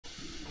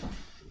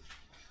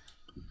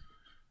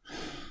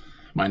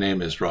My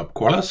name is Rob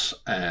Corliss,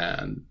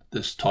 and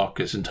this talk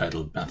is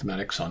entitled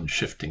Mathematics on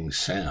Shifting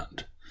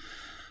Sand.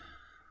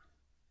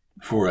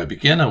 Before I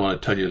begin, I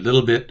want to tell you a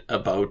little bit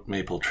about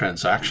Maple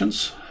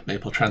Transactions.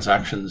 Maple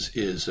Transactions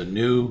is a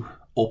new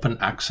open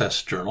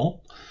access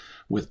journal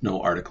with no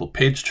article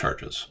page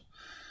charges.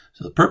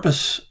 So the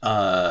purpose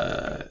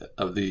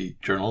of the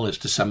journal is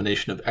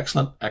dissemination of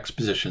excellent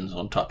expositions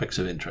on topics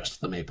of interest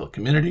to the Maple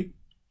community.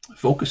 The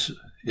focus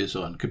is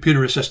on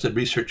computer-assisted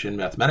research in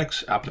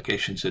mathematics,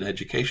 applications in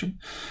education.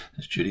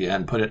 As Judy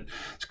Ann put it,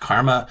 it's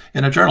CARMA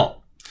in a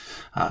journal.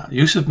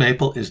 Use of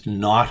Maple is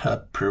not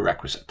a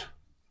prerequisite.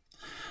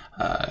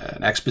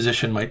 An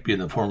exposition might be in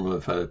the form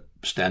of a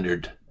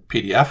standard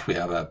PDF. We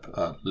have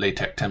a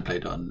LaTeX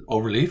template on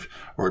overleaf,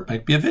 or it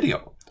might be a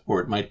video, or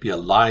it might be a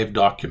live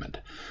document.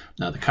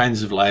 Now, the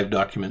kinds of live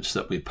documents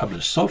that we've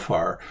published so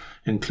far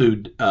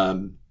include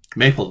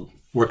Maple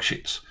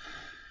worksheets.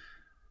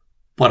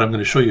 What I'm going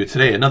to show you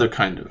today, another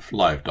kind of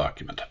live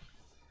document.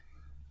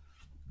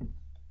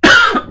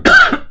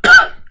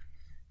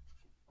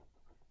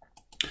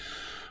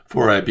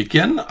 Before I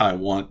begin, I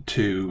want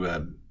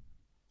to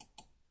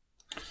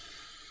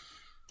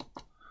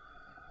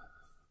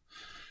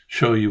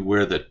show you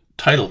where the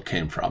title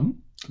came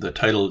from. The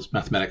title is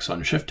Mathematics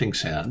on Shifting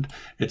Sand.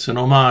 It's an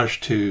homage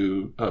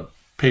to a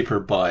paper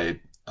by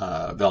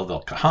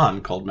Velvel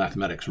Kahan called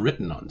Mathematics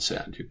Written on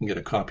Sand. You can get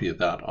a copy of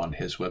that on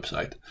his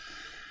website,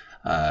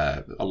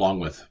 along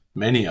with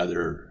many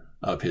other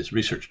of his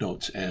research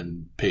notes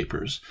and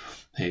papers.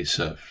 He's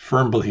a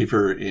firm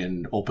believer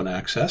in open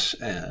access,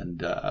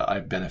 and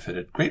I've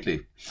benefited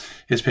greatly.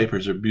 His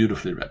papers are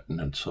beautifully written,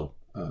 and so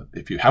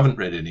if you haven't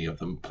read any of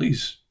them,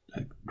 please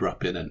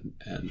drop in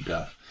and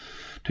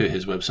to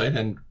his website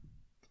and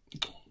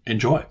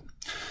enjoy.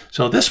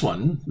 So this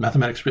one,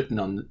 Mathematics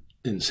Written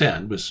in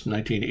Sand, was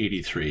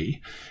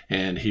 1983,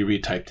 and he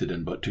retyped it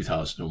in about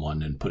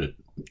 2001 and put it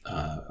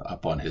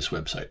up on his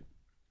website.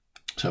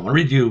 So I want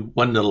to read you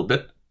one little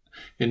bit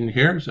in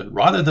here. So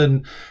rather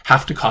than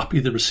have to copy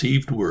the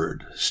received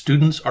word,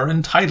 students are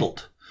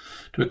entitled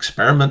to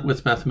experiment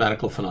with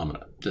mathematical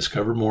phenomena,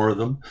 discover more of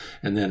them,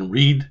 and then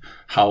read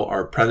how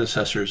our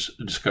predecessors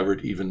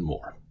discovered even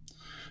more.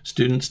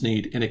 Students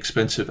need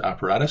inexpensive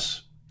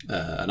apparatus,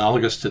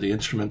 analogous to the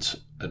instruments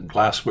and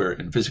glassware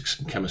in physics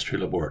and chemistry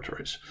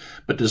laboratories,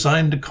 but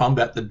designed to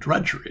combat the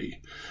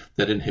drudgery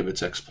that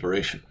inhibits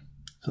exploration.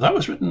 So that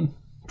was written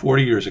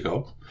 40 years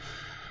ago,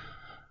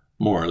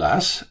 more or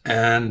less,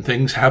 and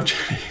things have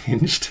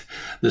changed.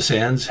 The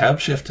sands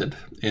have shifted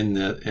in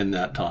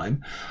that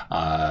time.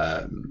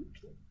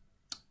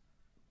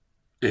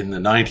 In the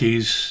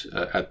 90s,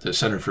 at the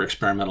Center for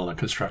Experimental and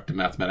Constructive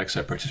Mathematics,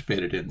 I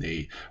participated in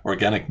the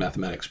Organic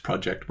Mathematics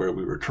project, where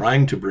we were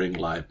trying to bring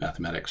live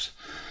mathematics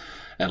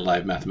and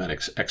live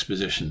mathematics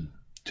exposition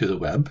to the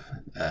web.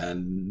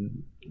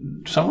 And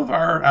some of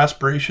our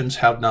aspirations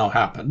have now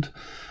happened.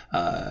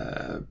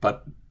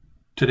 But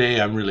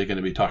today I'm really going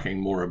to be talking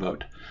more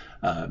about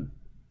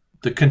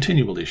the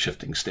continually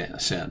shifting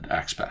sand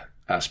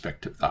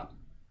aspect of that.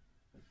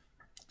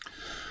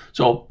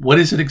 So what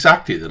is it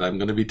exactly that I'm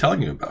going to be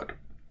telling you about?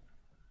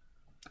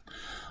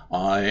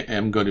 I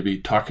am going to be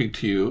talking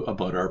to you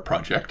about our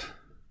project,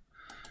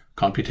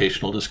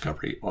 Computational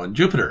Discovery on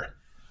Jupyter.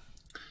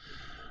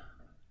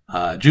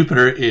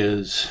 Jupyter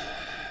is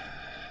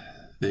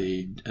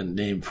the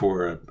name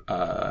for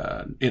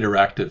an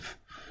interactive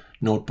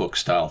notebook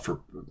style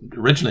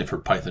originally for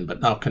Python, but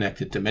now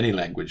connected to many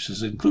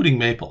languages, including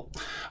Maple.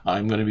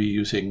 I'm going to be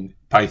using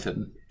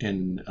Python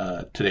in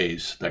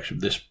today's lecture.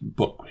 This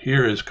book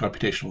here is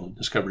Computational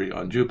Discovery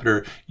on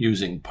Jupyter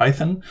using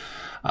Python.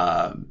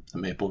 The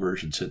Maple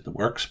version's in the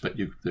works, but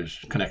there's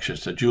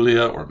connections to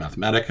Julia or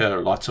Mathematica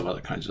or lots of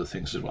other kinds of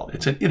things as well.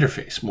 It's an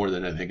interface more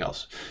than anything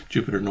else.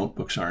 Jupyter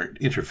notebooks are an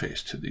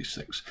interface to these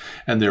things,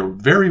 and they're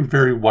very,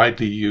 very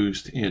widely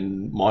used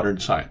in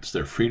modern science.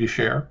 They're free to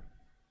share.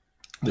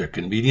 They're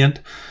convenient.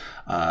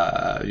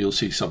 You'll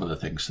see some of the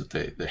things that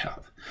they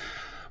have.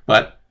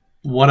 But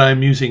what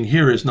I'm using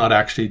here is not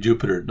actually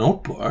Jupyter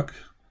Notebook.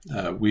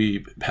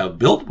 We have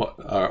built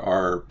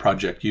our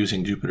project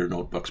using Jupyter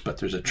Notebooks, but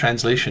there's a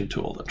translation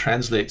tool that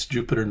translates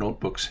Jupyter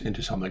Notebooks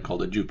into something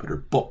called a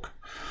Jupyter Book.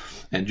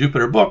 And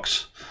Jupyter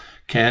Books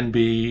can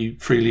be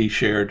freely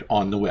shared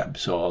on the web.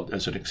 So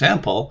as an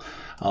example,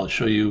 I'll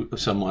show you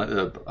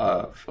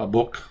a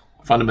book,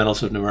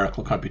 Fundamentals of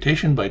Numerical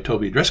Computation by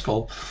Toby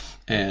Driscoll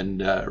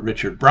and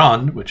Richard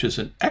Braun, which is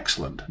an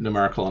excellent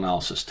numerical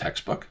analysis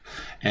textbook,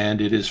 and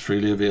it is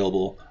freely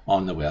available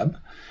on the web.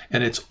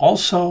 And it's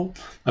also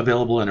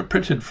available in a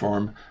printed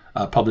form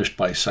published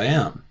by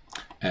SIAM.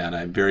 And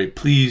I'm very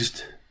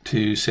pleased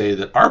to say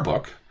that our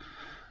book,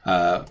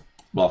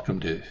 welcome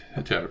to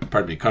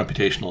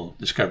Computational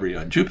Discovery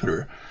on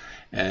Jupyter,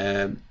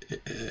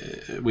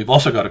 we've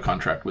also got a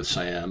contract with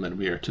SIAM, and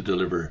we are to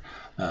deliver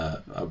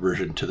a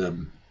version to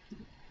them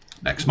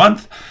next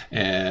month,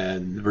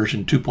 and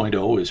version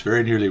 2.0 is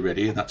very nearly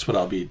ready, and that's what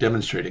I'll be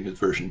demonstrating is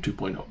version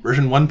 2.0.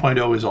 Version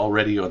 1.0 is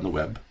already on the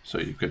web, so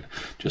you can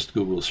just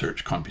Google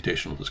search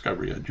Computational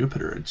Discovery on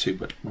Jupyter and see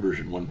what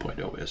version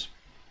 1.0 is.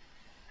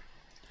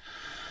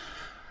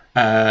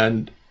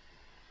 And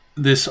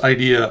this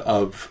idea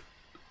of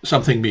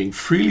something being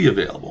freely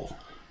available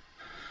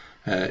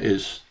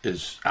is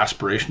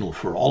aspirational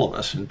for all of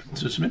us, and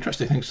there's some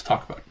interesting things to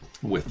talk about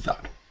with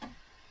that.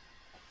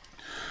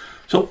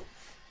 So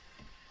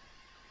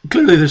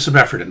clearly there's some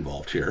effort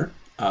involved here.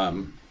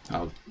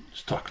 I'll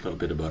just talk a little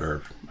bit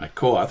about my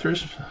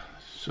co-authors.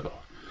 So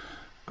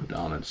go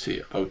down and see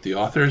about the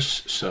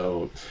authors.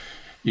 So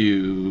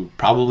you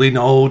probably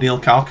know Neil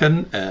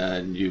Calkin,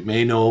 and you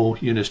may know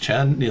Eunice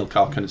Chen. Neil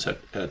Calkin is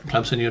at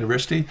Clemson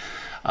University.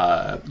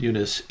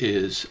 Eunice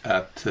is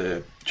at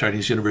the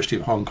Chinese University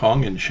of Hong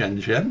Kong in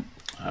Shenzhen.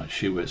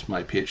 She was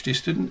my PhD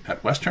student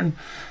at Western,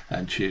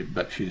 and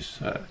she's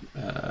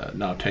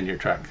now tenure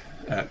track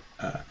at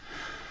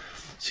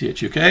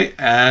CHUK.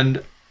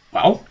 And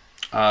well,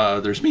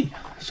 there's me.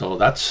 So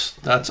that's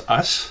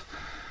us.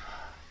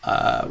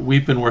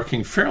 We've been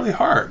working fairly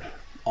hard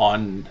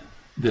on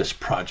this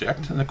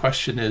project, and the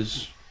question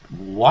is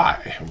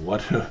why?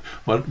 What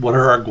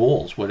are our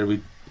goals? What do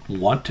we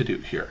want to do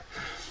here?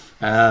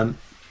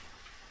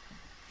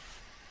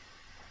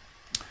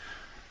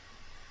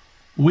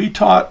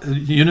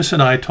 Eunice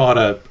and I taught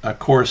a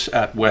course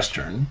at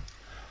Western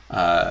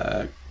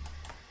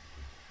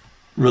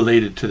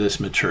related to this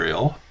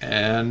material,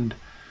 and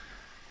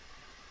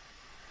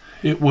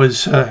it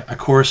was a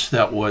course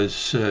that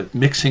was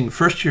mixing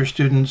first-year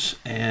students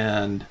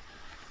and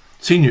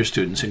senior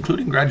students,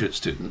 including graduate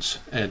students,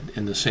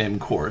 in the same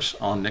course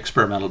on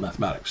experimental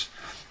mathematics.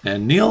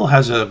 And Neil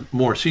has a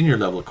more senior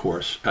level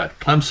course at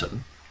Clemson,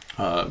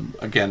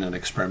 again an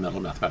experimental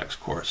mathematics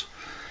course,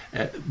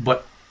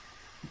 but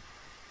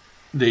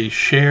they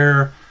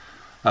share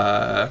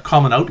a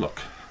common outlook.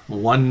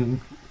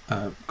 One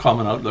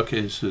common outlook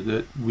is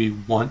that we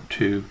want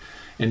to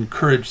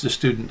encourage the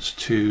students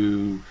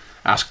to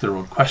ask their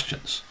own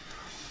questions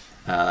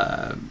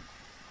and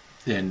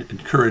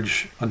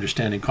encourage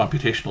understanding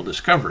computational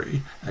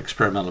discovery,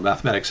 experimental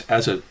mathematics,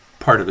 as a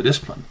part of a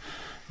discipline.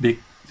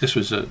 This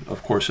was,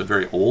 of course, a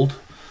very old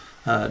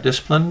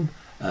discipline.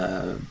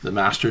 The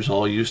masters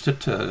all used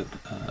it.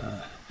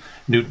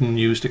 Newton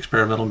used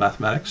experimental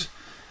mathematics.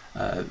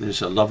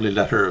 There's a lovely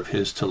letter of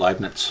his to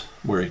Leibniz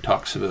where he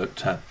talks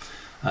about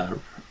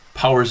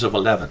powers of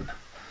 11.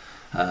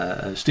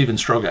 Stephen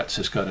Strogatz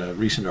has got a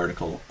recent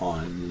article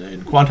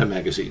in Quantum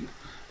magazine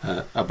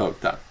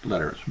about that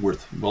letter.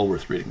 It's well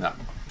worth reading that.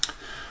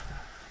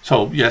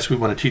 So yes, we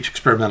want to teach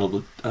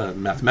experimental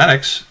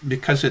mathematics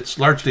because it's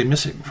largely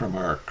missing from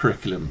our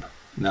curriculum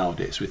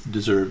nowadays.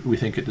 We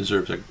think it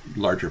deserves a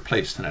larger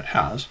place than it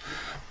has,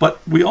 but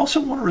we also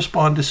want to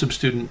respond to some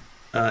student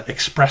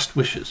expressed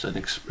wishes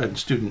and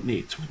student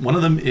needs. One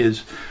of them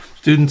is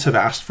students have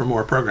asked for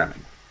more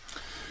programming.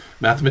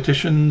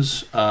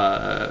 Mathematicians,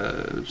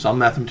 some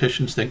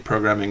mathematicians think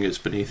programming is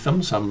beneath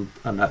them. Some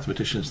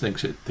mathematicians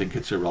think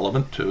it's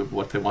irrelevant to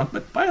what they want.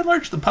 But by and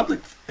large, the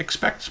public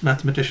expects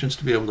mathematicians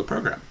to be able to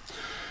program.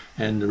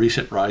 And the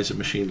recent rise of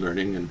machine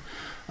learning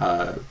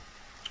and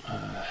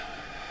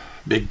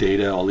big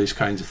data, all these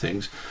kinds of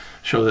things,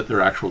 show that there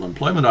are actual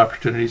employment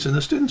opportunities, and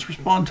the students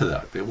respond to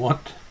that. They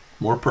want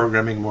more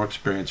programming, more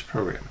experience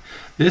programming.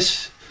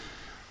 These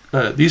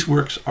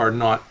works are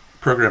not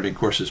programming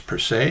courses per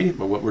se,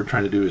 but what we're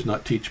trying to do is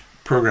not teach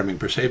programming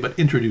per se, but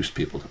introduce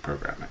people to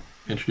programming,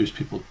 introduce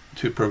people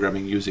to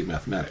programming using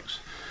mathematics.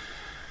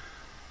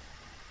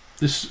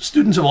 The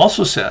students have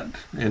also said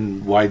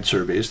in wide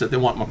surveys that they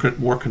want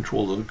more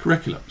control of the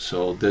curriculum.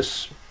 So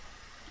this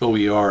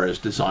OER is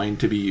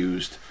designed to be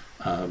used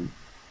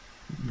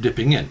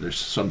dipping in. There's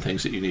some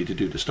things that you need to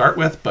do to start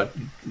with, but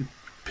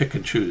pick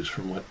and choose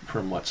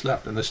from what's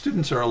left. And the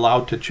students are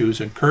allowed to choose,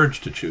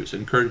 encouraged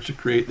to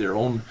create their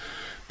own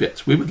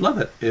bits. We would love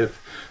it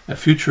if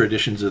future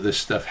editions of this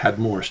stuff had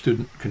more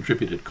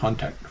student-contributed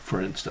content,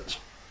 for instance.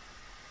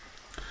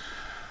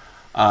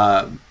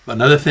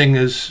 Another thing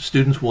is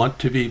students want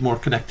to be more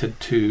connected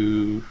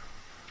to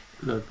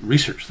the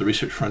research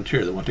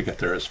frontier. They want to get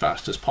there as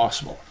fast as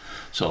possible.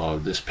 So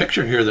this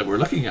picture here that we're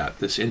looking at,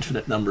 this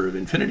infinite number of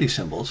infinity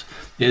symbols,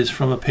 is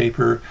from a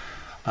paper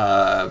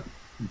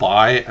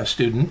by a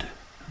student.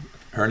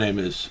 Her name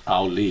is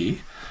Ao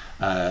Li,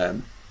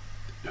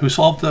 who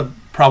solved the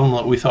problem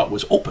that we thought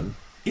was open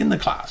in the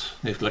class.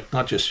 It's like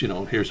not just,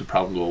 here's a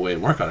problem, go away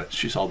and work on it.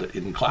 She solved it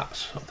in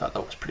class. So I thought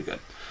that was pretty good.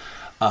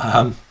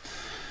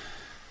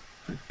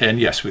 And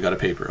yes, we got a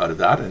paper out of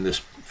that, and this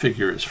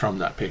figure is from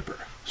that paper.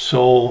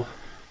 So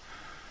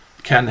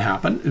it can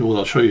happen.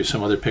 I'll show you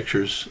some other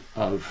pictures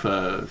of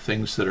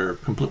things that are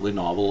completely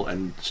novel,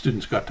 and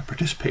students got to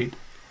participate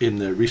in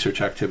the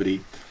research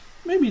activity,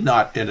 maybe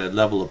not in a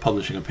level of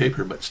publishing a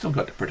paper, but still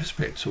got to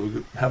participate. So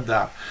we have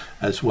that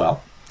as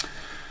well.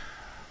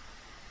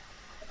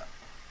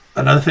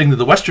 Another thing that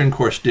the Western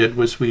course did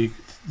was the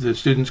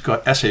students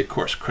got essay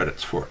course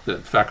credits for it. The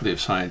Faculty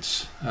of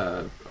Science,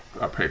 the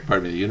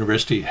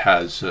university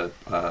has an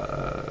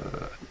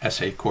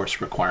essay course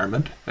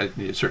requirement. You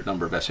need a certain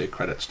number of essay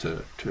credits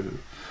to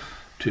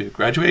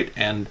graduate.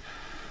 And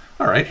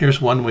all right, here's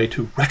one way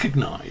to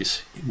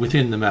recognize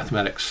within the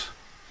mathematics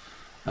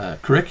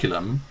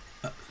curriculum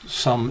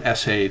some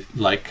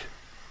essay-like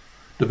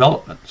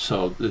development.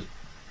 So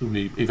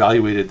we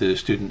evaluated the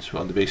students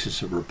on the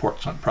basis of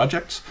reports on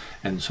projects,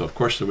 and so of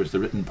course there was the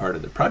written part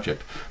of the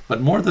project.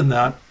 But more than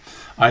that,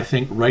 I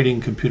think writing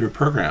computer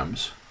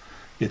programs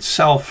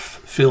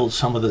itself fills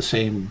some of the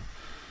same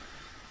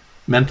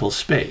mental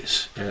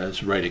space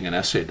as writing an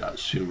essay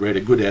does. You write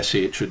a good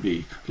essay, it should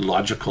be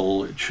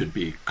logical, it should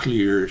be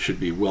clear, it should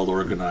be well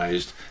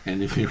organized,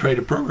 and if you write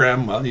a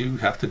program, well, you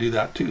have to do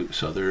that too.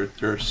 So there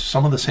are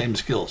some of the same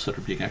skills that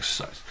are being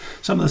exercised.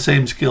 Some of the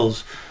same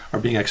skills are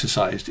being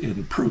exercised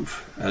in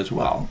proof as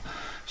well.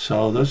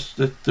 So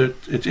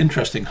it's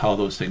interesting how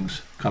those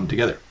things come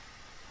together.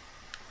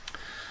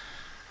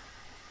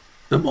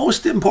 The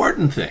most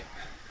important thing,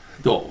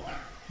 though,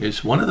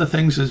 is one of the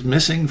things is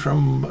missing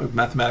from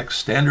mathematics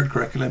standard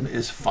curriculum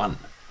is fun.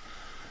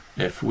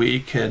 If we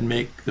can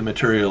make the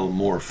material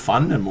more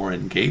fun and more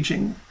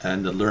engaging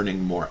and the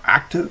learning more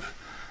active,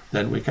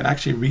 then we can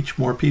actually reach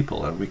more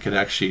people, and we can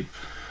actually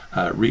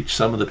reach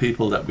some of the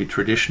people that we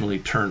traditionally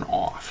turn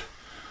off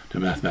to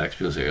mathematics.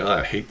 People say, oh,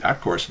 I hate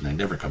that course, and they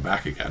never come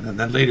back again. And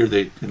then later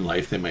in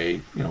life they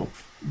may,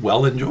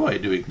 well enjoy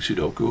doing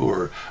Sudoku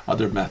or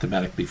other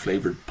mathematically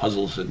flavored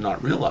puzzles and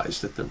not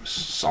realize that there was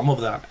some of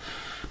that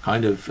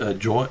kind of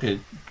joy,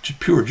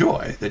 pure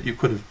joy, that you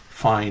could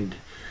find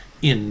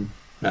in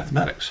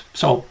mathematics.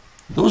 So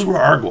those were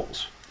our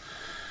goals.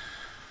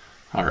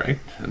 All right,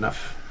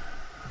 enough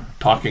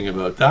talking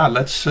about that.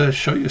 Let's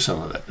show you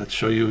some of it. Let's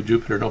show you a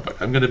Jupyter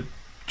Notebook. I'm going to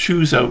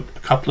choose out a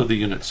couple of the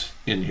units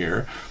in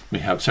here. We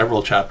have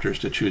several chapters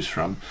to choose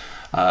from.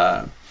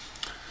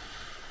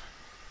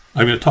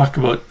 I'm going to talk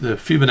about the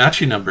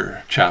Fibonacci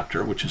number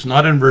chapter, which is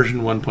not in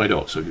version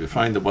 1.0. So if you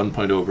find the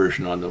 1.0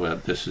 version on the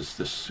web,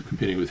 this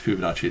computing with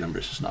Fibonacci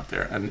numbers is not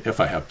there. And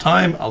if I have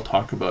time, I'll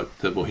talk about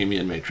the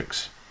Bohemian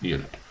matrix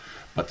unit.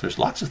 But there's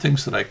lots of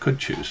things that I could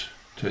choose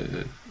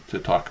to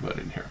talk about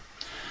in here.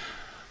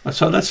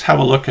 So let's have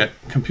a look at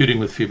computing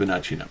with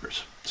Fibonacci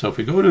numbers. So if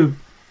we go to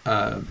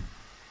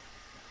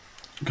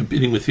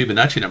computing with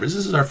Fibonacci numbers,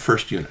 this is our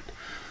first unit.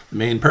 The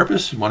main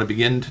purpose, we want to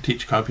begin to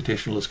teach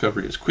computational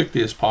discovery as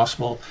quickly as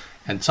possible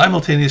and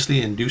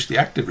simultaneously induce the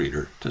active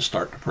reader to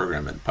start the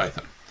program in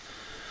Python.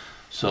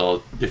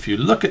 So if you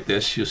look at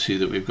this, you'll see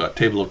that we've got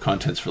table of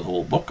contents for the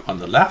whole book on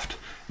the left.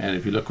 And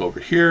if you look over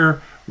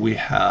here, we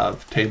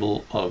have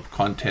table of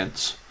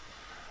contents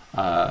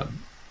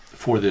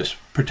for this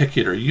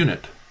particular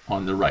unit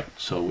on the right.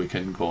 So we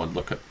can go and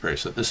look at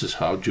various, this is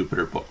how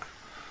Jupyter book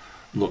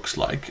looks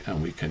like.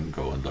 And we can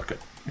go and look at,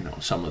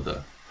 some of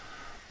the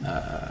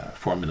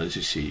formulas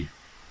you see,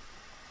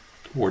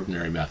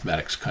 ordinary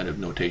mathematics kind of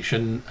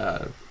notation,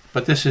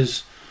 but this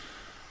is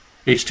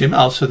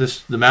HTML, so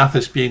the math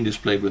is being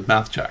displayed with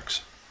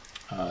MathJax,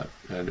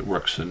 and it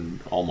works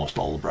in almost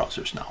all the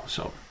browsers now.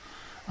 So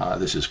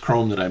this is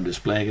Chrome that I'm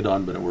displaying it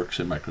on, but it works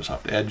in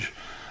Microsoft Edge,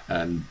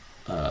 and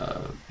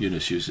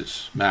Eunice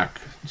uses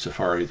Mac,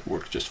 Safari, it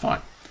works just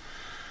fine.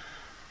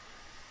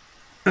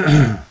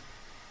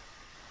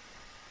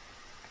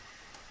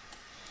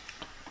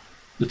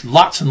 There's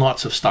lots and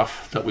lots of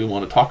stuff that we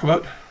want to talk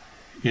about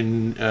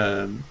in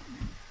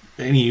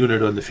any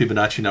unit on the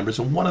Fibonacci numbers,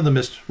 and one of them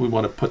is we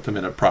want to put them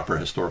in a proper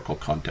historical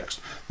context.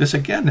 This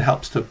again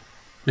helps to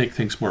make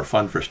things more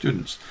fun for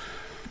students,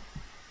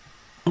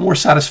 a more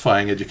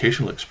satisfying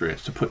educational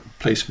experience to put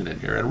placement in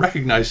here, and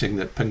recognizing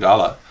that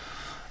Pingala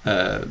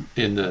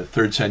in the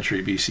 3rd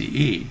century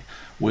BCE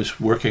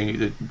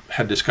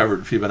had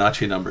discovered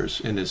Fibonacci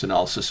numbers in his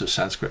analysis of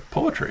Sanskrit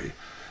poetry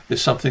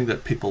is something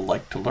that people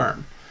like to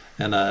learn.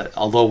 And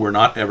although we're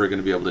not ever going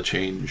to be able to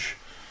change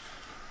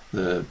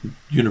the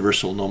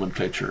universal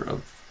nomenclature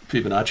of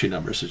Fibonacci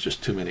numbers, there's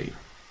just too many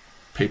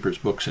papers,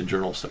 books, and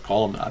journals that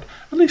call them that,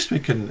 at least we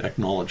can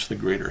acknowledge the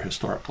greater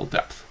historical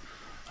depth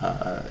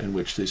in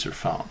which these are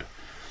found.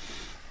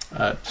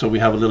 So we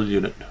have a little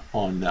unit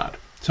on that.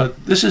 So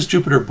this is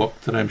Jupyter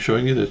book that I'm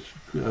showing you.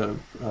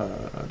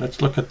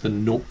 Let's look at the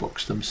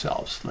notebooks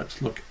themselves.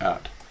 Let's look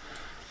at,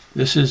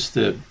 this is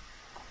the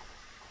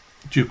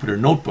Jupyter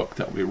notebook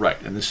that we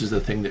write, and this is the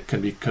thing that can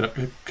be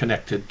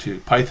connected to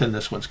Python.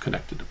 This one's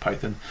connected to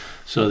Python.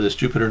 So this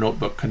Jupyter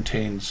notebook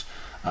contains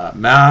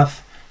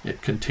math,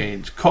 it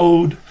contains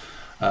code,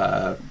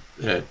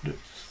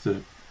 it's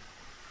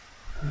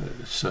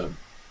a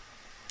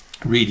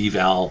read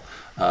eval,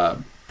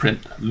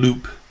 print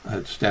loop,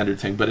 a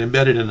standard thing, but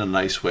embedded in a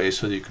nice way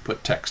so that you can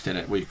put text in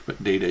it, where you can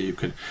put data, you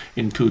can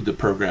include the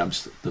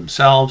programs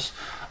themselves.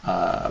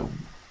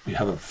 We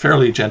have a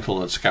fairly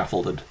gentle and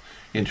scaffolded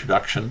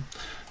introduction.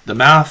 The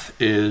math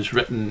is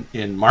written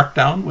in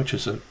Markdown, which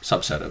is a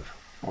subset of,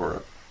 or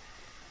a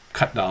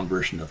cut down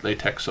version of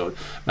LaTeX. So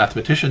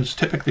mathematicians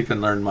typically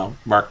can learn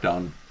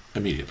Markdown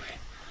immediately.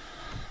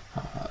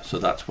 So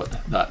that's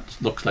what that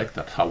looks like.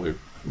 That's how we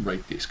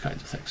write these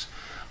kinds of things.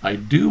 I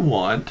do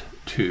want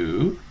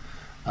to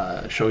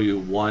show you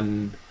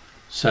one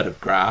set of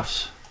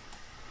graphs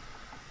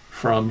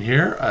from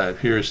here.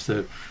 Here's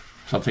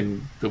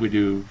something that we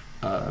do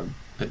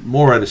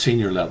more at a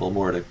senior level,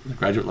 more at a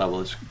graduate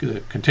level, is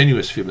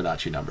continuous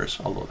Fibonacci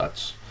numbers, although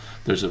that's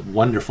There's a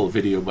wonderful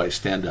video by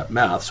Stand Up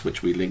Maths,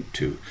 which we link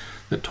to,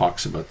 that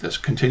talks about this.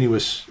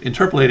 Continuous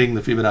interpolating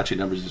the Fibonacci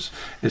numbers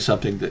is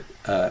something that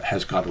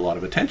has got a lot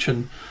of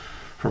attention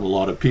from a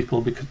lot of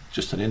people because it's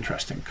just an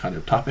interesting kind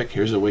of topic.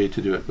 Here's a way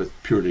to do it with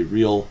purely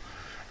real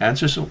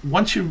answers. So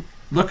once you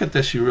look at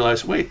this, you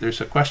realize, wait,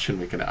 there's a question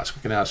we can ask.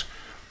 We can ask,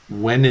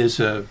 when is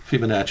a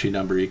Fibonacci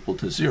number equal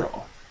to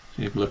 0?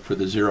 So you can look for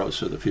the zeros,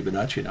 so the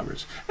Fibonacci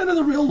numbers. And in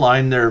the real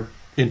line, they're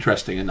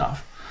interesting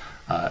enough.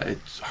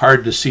 It's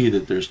hard to see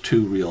that there's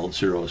two real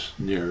zeros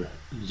near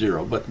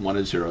 0, but one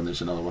is 0 and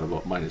there's another one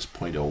about minus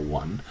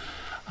 0.01.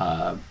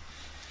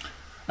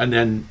 And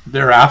then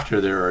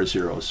thereafter, there are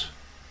zeros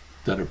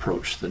that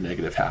approach the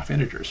negative half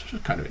integers, which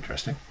is kind of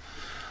interesting.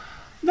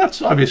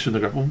 That's obvious from the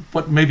graph,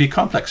 but maybe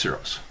complex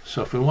zeros.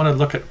 So if we want to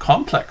look at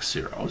complex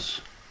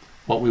zeros,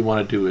 what we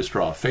want to do is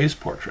draw a phase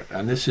portrait.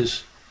 And this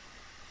is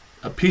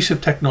a piece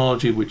of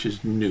technology which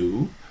is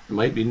new. It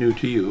might be new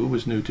to you. It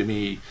was new to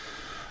me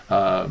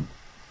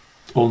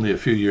only a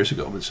few years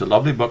ago. But it's a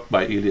lovely book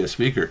by Elias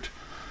Wiegert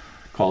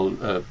called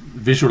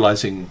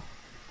Visualizing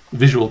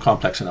Visual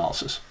Complex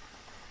Analysis.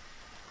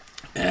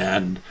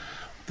 And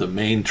the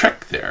main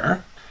trick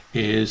there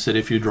is that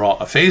if you draw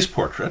a phase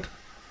portrait,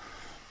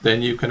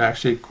 then you can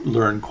actually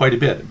learn quite a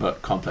bit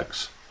about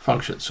complex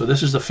functions. So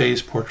this is the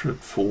phase portrait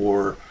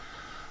for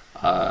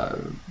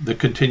the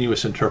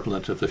continuous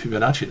interpolant of the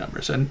Fibonacci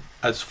numbers. And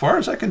as far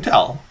as I can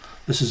tell,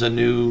 this is a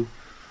new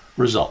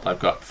result. I've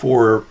got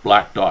 4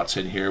 black dots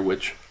in here,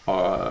 which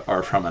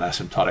are from an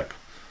asymptotic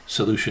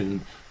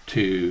solution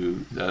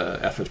to the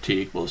f of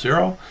t equals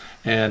 0.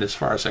 And as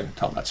far as I can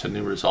tell, that's a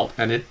new result.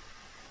 And it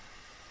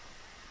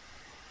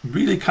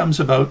really comes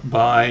about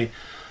by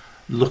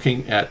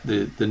looking at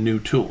the new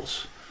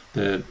tools.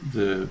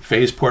 The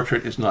phase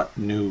portrait is not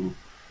new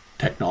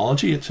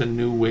technology, it's a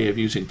new way of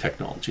using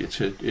technology.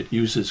 It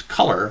uses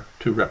color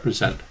to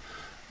represent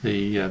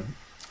the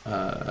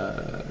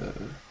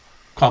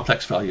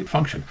complex valued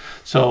function.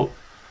 So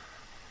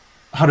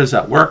how does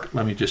that work?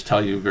 Let me just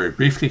tell you very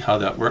briefly how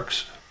that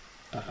works.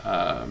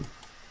 I'll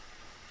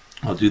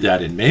do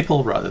that in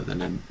Maple rather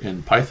than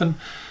in Python.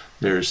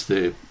 There's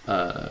the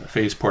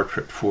phase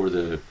portrait for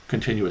the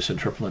continuous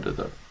interpolant of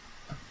the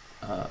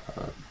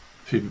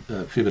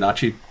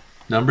Fibonacci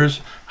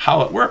numbers.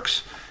 How it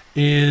works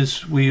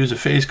is we use a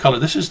phase color.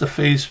 This is the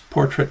phase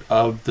portrait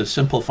of the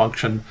simple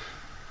function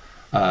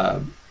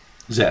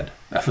z,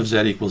 f of z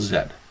equals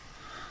z.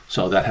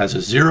 So that has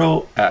a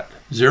 0 at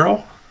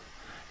 0.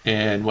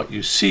 And what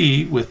you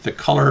see with the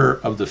color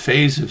of the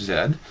phase of z,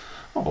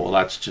 oh, well,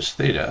 that's just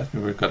theta.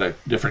 We've got a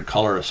different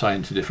color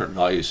assigned to different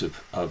values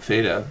of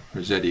theta,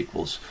 where z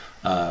equals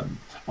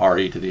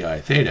re to the I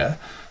theta.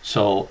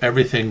 So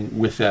everything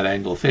with that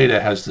angle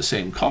theta has the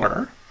same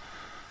color.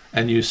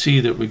 And you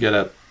see that we get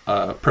a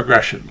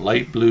progression: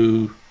 light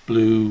blue,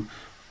 blue,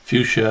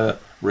 fuchsia,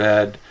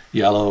 red,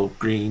 yellow,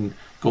 green,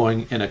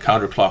 going in a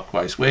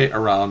counterclockwise way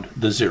around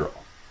the 0.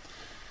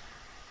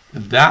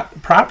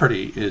 That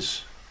property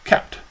is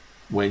kept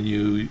when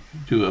you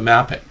do a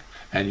mapping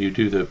and you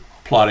do the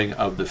plotting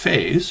of the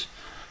phase.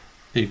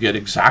 You get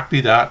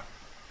exactly that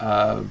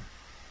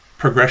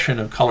progression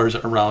of colors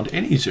around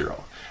any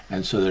 0.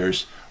 And so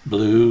there's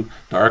blue,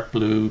 dark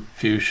blue,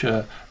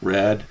 fuchsia,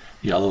 red,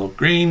 yellow,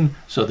 green.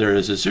 So there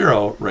is a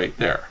 0 right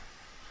there.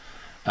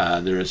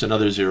 There is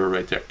another 0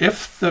 right there.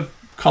 If the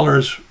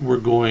colors were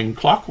going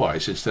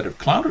clockwise instead of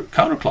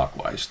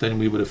counterclockwise, then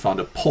we would have found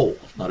a pole,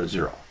 not a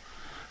 0.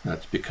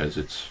 That's because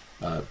it's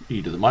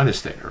e to the minus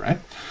theta, right?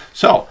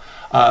 So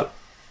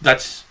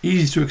that's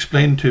easy to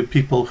explain to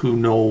people who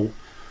know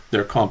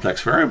their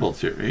complex variable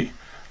theory.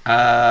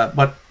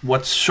 But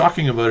what's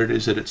shocking about it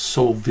is that it's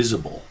so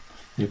visible.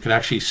 You can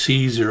actually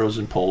see zeros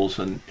and poles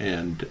and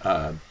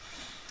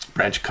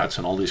branch cuts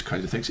and all these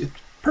kinds of things. It's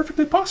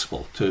perfectly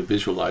possible to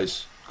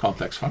visualize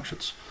complex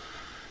functions,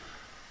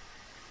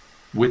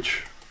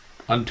 which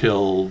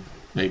until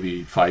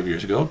maybe 5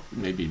 years ago,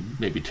 maybe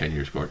 10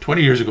 years ago, or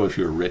 20 years ago, if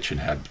you were rich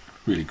and had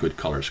really good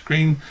color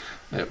screen,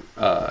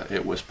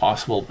 it was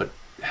possible, but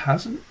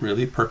hasn't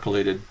really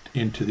percolated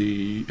into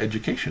the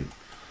education,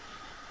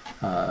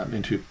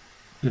 into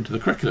the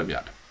curriculum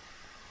yet.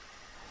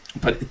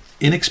 But it's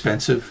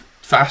inexpensive,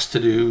 fast to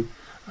do,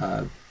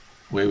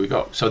 away we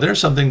go. So there's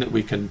something that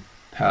we can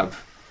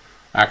have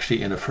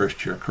actually in a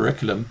first year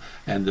curriculum,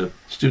 and the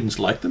students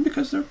like them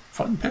because they're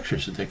fun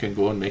pictures and they can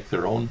go and make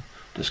their own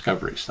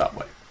discoveries that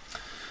way.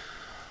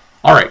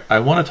 All right, I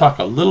want to talk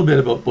a little bit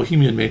about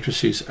Bohemian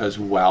matrices as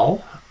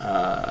well.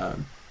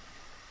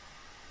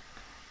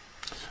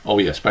 Oh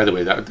yes, by the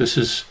way, this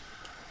is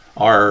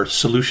our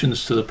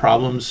solutions to the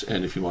problems,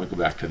 and if you want to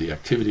go back to the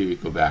activity, we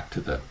go back to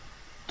the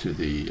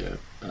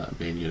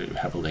main unit. We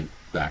have a link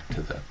back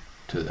to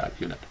that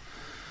unit.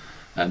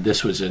 And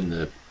this was in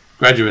the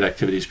graduate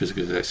activities because,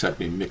 as I said,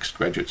 we mixed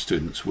graduate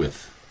students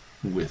with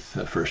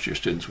first year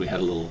students. We had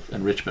a little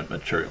enrichment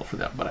material for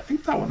them, but I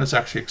think that one is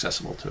actually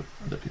accessible to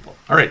other people.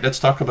 All right, let's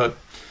talk about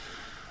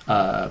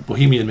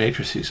Bohemian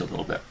matrices a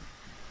little bit.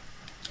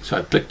 So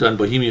I've clicked on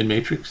Bohemian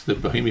matrix, the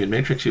Bohemian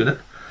matrix unit,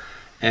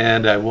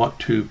 and I want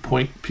to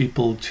point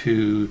people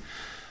to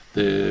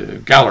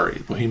The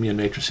gallery,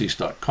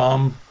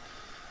 bohemianmatrices.com,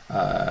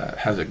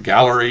 has a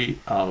gallery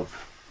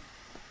of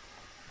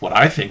what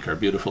I think are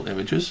beautiful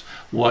images.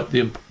 What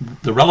the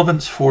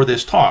relevance for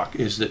this talk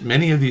is that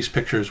many of these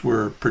pictures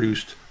were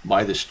produced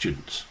by the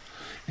students.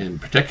 In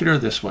particular,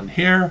 this one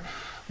here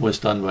was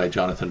done by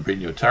Jonathan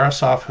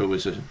Brino-Tarasov, who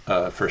was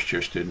a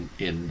first-year student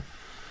in,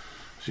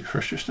 was he a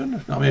first-year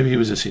student? No, maybe he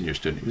was a senior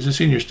student. He was a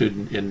senior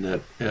student in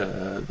the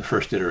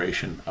first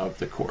iteration of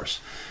the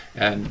course.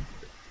 And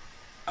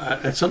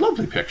it's a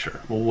lovely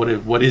picture. Well,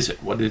 what is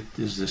it? What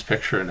is this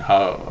picture, and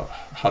how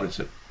does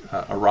it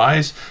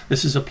arise?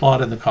 This is a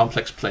plot in the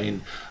complex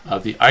plane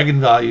of the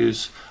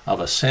eigenvalues of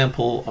a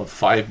sample of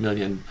 5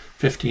 million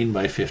 15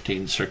 by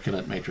 15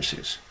 circulant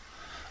matrices.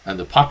 And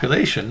the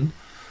population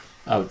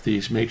of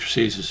these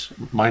matrices is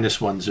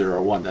 -1,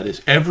 0, 1. That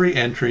is, every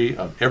entry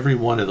of every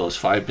one of those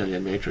 5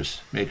 million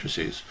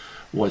matrices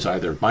was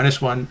either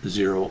 -1,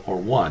 0, or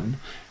 1,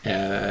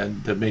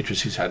 and the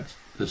matrices had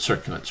the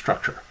circulant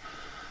structure.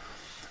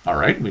 All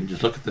right, we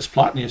just look at this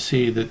plot and you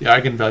see that the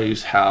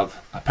eigenvalues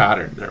have a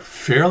pattern. They're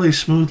fairly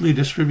smoothly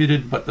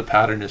distributed, but the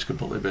pattern is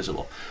completely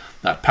visible.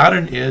 That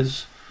pattern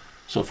is,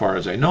 so far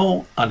as I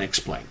know,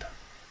 unexplained.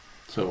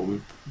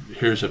 So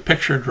here's a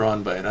picture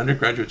drawn by an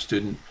undergraduate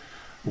student,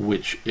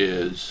 which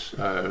is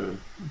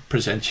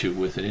presents you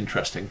with an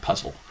interesting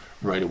puzzle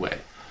right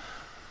away.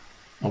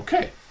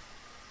 Okay,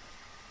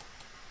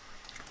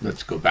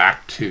 let's go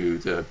back to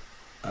the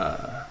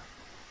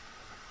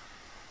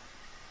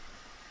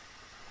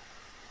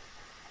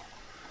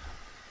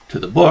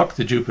book,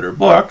 the Jupyter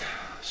book.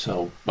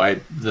 So by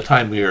the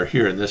time we are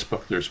here in this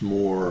book, there's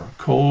more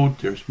code,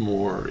 there's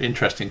more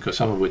interesting, because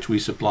some of which we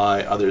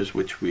supply, others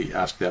which we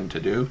ask them to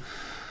do.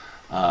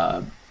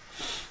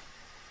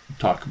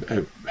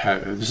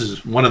 This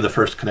is one of the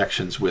first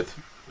connections with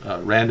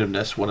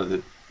randomness. One of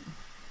the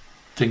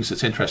things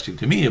that's interesting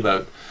to me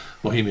about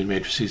Bohemian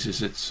matrices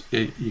is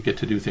you get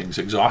to do things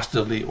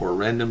exhaustively or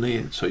randomly,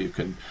 and so you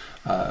can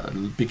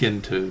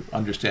begin to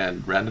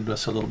understand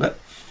randomness a little bit.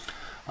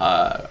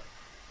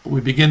 We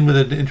begin with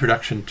an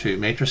introduction to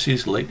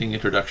matrices, lightning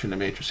introduction to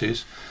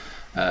matrices,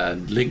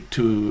 and link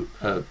to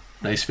a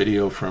nice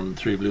video from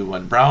 3 Blue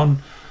 1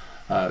 Brown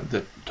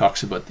that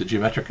talks about the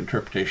geometric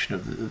interpretation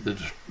of the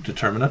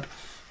determinant.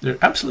 There are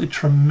absolutely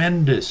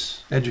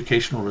tremendous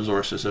educational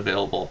resources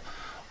available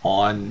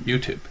on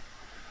YouTube.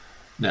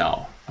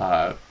 Now,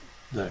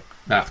 the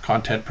math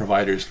content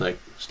providers like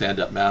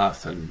Stand Up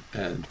Math and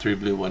 3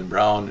 Blue 1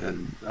 Brown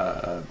and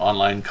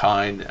Online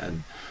Kind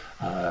and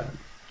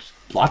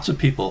lots of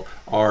people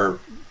are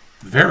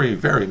very,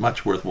 very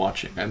much worth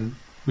watching, and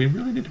we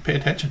really need to pay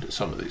attention to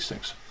some of these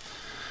things.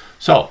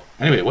 So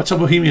anyway, what's a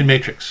Bohemian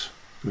matrix?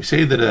 We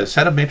say that a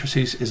set of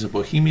matrices is a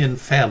Bohemian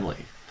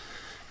family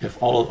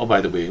if all, oh,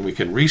 by the way, we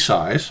can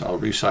resize. I'll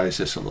resize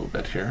this a little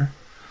bit here.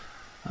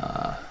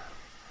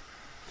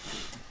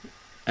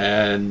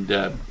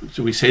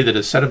 So we say that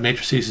a set of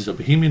matrices is a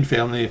Bohemian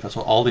family if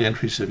all the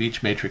entries of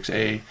each matrix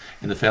A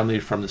in the family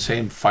from the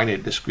same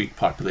finite discrete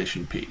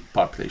population P.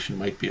 Population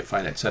might be a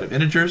finite set of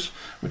integers,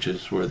 which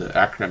is where the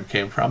acronym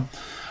came from,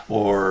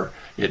 or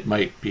it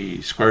might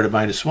be square root of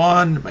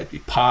 -1, it might be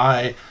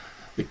pi.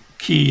 The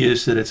key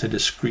is that it's a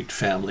discrete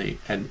family,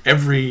 and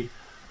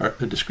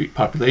a discrete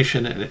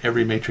population, and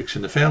every matrix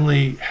in the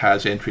family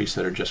has entries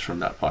that are just from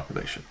that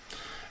population.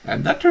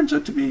 And that turns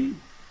out to be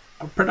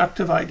a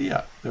productive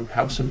idea. We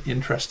have some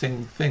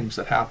interesting things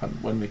that happen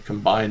when we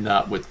combine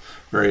that with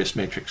various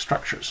matrix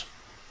structures.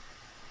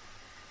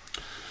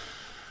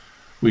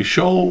 We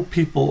show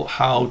people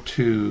how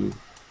to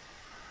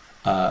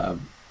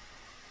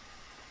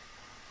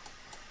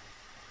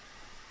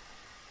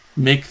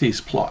make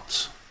these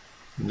plots.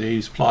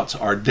 These plots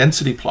are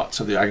density plots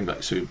of the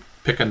eigenvalues. So you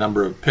pick a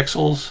number of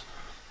pixels,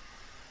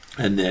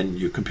 and then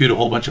you compute a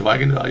whole bunch of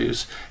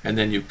eigenvalues, and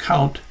then you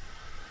count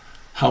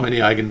how many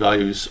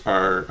eigenvalues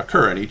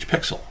occur in each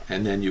pixel,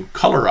 and then you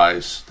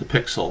colorize the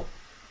pixel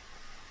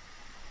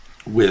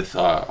with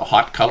a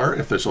hot color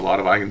if there's a lot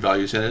of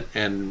eigenvalues in it,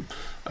 and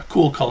a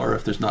cool color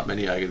if there's not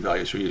many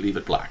eigenvalues, or you leave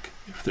it black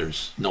if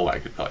there's no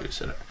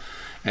eigenvalues in it.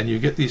 And you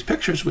get these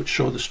pictures which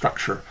show the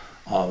structure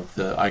of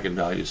the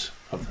eigenvalues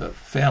of the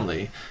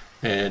family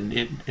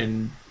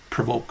and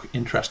provoke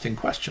interesting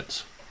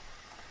questions.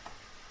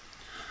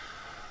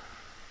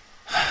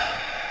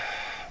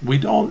 We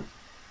don't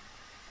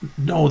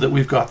know that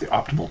we've got the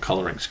optimal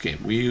coloring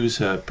scheme. We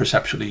use a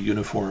perceptually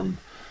uniform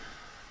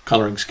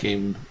coloring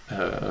scheme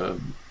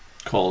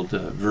called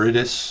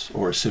Viridis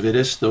or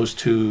Cividis. Those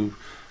two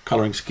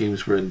coloring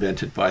schemes were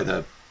invented by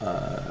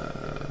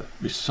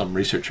some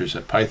researchers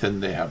at Python.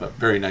 They have a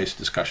very nice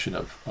discussion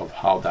of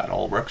how that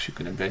all works. You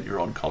can invent your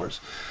own colors.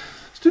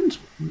 Students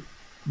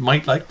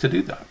might like to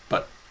do that,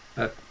 but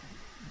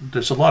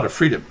there's a lot of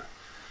freedom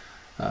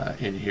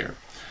in here.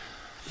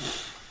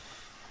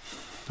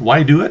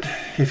 Why do it?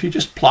 If you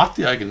just plot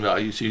the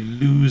eigenvalues, you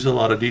lose a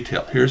lot of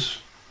detail. Here's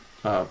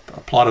a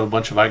plot of a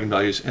bunch of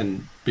eigenvalues,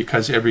 and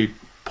because every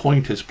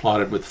point is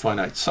plotted with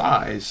finite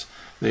size,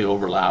 they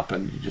overlap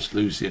and you just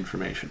lose the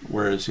information.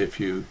 Whereas if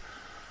you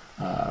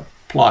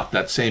plot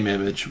that same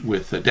image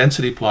with the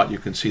density plot, you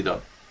can see the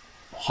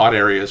hot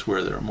areas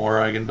where there are more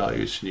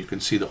eigenvalues, and you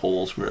can see the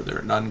holes where there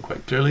are none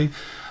quite clearly.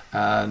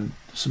 And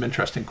some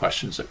interesting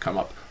questions that come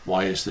up.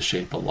 Why is the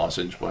shape a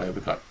lozenge? Why have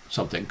we got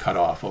something cut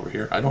off over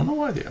here? I don't know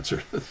why the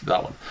answer to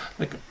that one.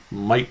 I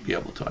might be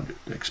able to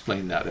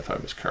explain that if I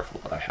was careful,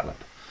 but I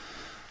haven't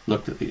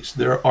looked at these.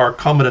 There are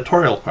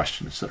combinatorial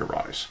questions that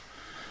arise.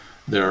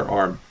 There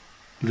are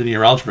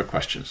linear algebra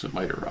questions that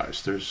might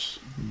arise. There's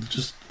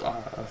just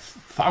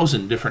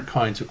 1,000 different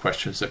kinds of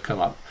questions that come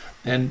up.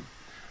 And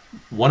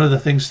one of the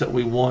things that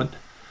we want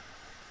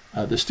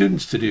the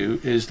students to do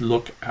is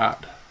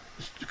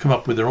come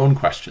up with their own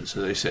questions,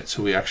 as I said.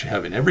 So we actually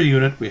have in every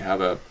unit, we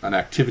have an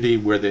activity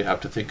where they have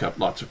to think up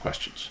lots of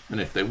questions. And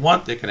if they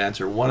want, they can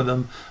answer one of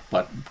them,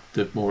 but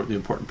the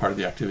important part of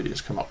the activity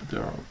is come up with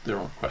their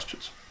own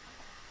questions.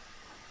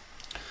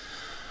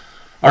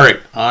 All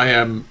right, I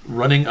am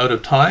running out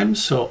of time,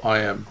 so I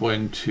am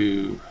going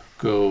to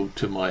go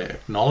to my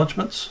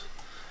acknowledgements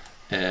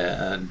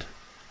and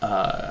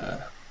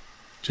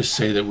just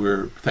say that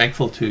we're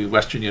thankful to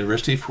Western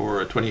University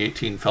for a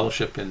 2018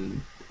 Fellowship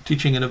in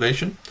Teaching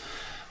Innovation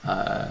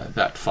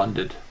that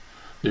funded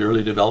the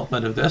early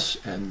development of this,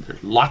 and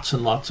there's lots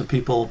and lots of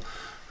people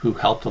who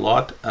helped a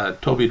lot.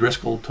 Toby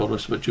Driscoll told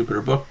us about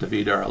Jupyter Book,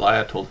 David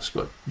Aralaya told us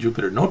about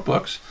Jupyter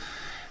Notebooks,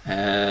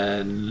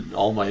 and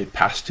all my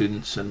past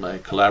students and my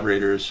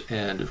collaborators,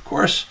 and of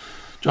course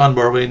John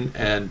Borwein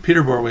and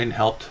Peter Borwein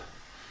helped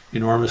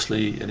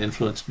enormously and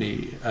influenced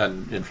me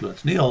and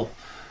influenced Neil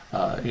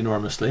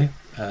enormously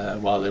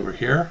while they were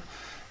here,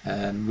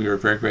 and we were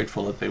very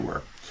grateful that they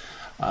were.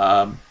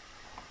 And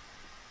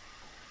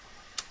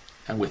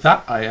with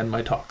that, I end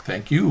my talk.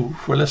 Thank you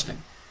for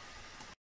listening.